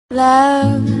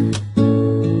Love,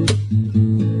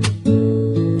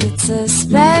 it's a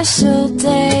special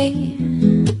day.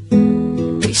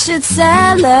 We should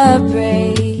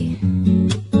celebrate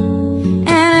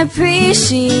and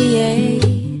appreciate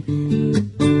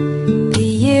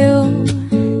that you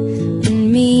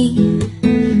and me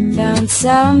found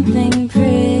something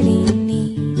pretty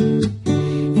neat.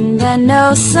 And I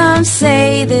know some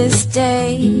say this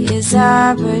day is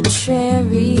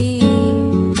arbitrary,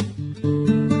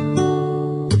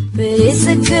 but it's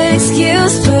a good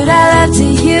excuse, put our love to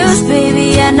use,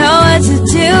 baby. I know what to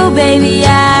do, baby.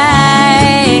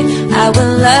 I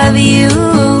will love you,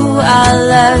 I'll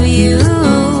love you,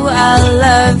 I'll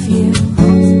love